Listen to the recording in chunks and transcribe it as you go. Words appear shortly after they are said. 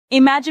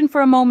Imagine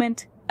for a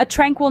moment, a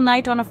tranquil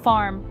night on a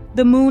farm,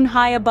 the moon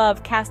high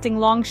above casting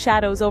long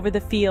shadows over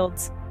the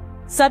fields.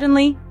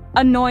 Suddenly,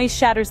 a noise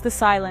shatters the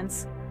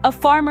silence. A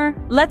farmer,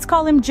 let's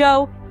call him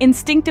Joe,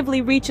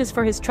 instinctively reaches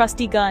for his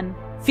trusty gun,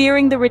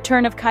 fearing the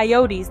return of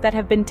coyotes that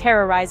have been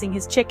terrorizing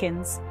his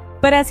chickens.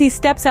 But as he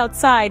steps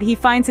outside, he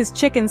finds his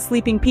chickens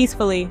sleeping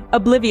peacefully,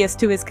 oblivious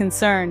to his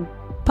concern.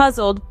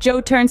 Puzzled,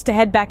 Joe turns to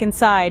head back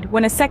inside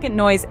when a second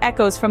noise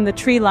echoes from the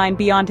tree line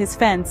beyond his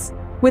fence.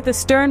 With a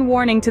stern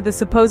warning to the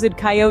supposed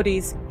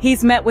coyotes,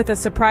 he's met with a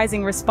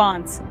surprising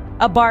response.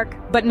 A bark,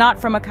 but not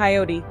from a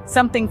coyote,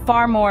 something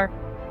far more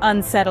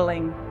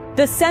unsettling.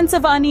 The sense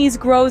of unease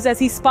grows as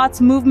he spots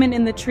movement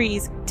in the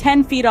trees,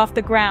 10 feet off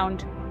the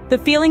ground. The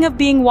feeling of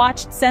being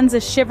watched sends a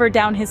shiver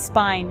down his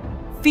spine.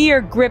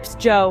 Fear grips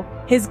Joe,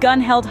 his gun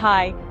held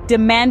high,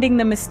 demanding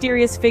the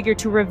mysterious figure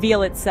to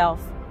reveal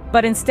itself.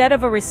 But instead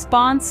of a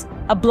response,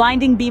 a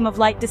blinding beam of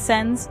light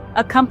descends,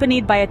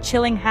 accompanied by a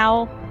chilling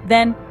howl,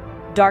 then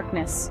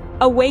darkness.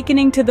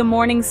 Awakening to the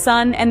morning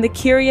sun and the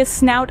curious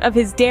snout of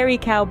his dairy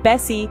cow,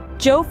 Bessie,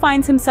 Joe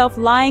finds himself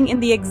lying in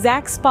the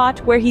exact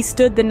spot where he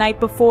stood the night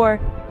before.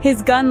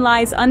 His gun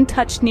lies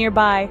untouched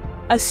nearby.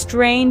 A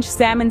strange,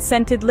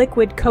 salmon-scented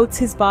liquid coats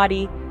his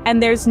body,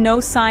 and there's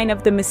no sign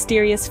of the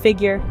mysterious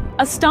figure.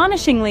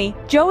 Astonishingly,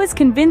 Joe is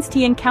convinced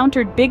he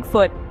encountered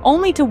Bigfoot,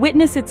 only to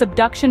witness its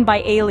abduction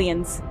by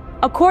aliens.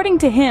 According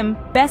to him,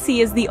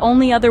 Bessie is the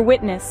only other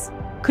witness.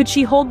 Could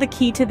she hold the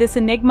key to this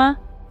enigma?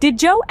 Did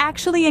Joe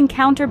actually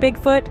encounter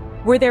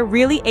Bigfoot? Were there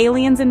really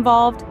aliens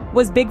involved?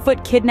 Was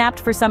Bigfoot kidnapped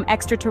for some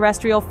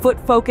extraterrestrial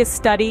foot-focused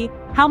study?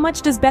 How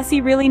much does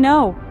Bessie really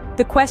know?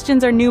 The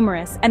questions are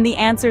numerous, and the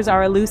answers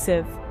are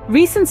elusive.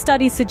 Recent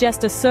studies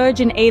suggest a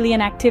surge in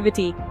alien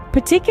activity,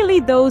 particularly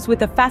those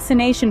with a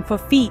fascination for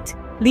feet,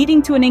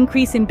 leading to an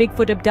increase in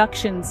Bigfoot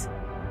abductions.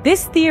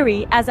 This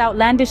theory, as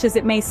outlandish as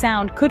it may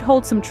sound, could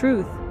hold some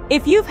truth.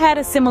 If you've had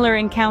a similar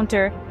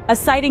encounter, a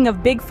sighting of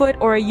Bigfoot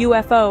or a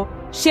UFO,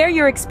 share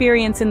your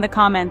experience in the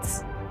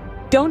comments.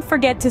 Don't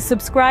forget to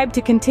subscribe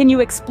to continue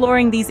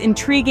exploring these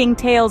intriguing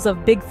tales of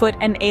Bigfoot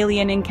and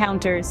alien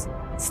encounters.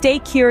 Stay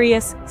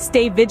curious,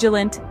 stay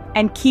vigilant,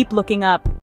 and keep looking up.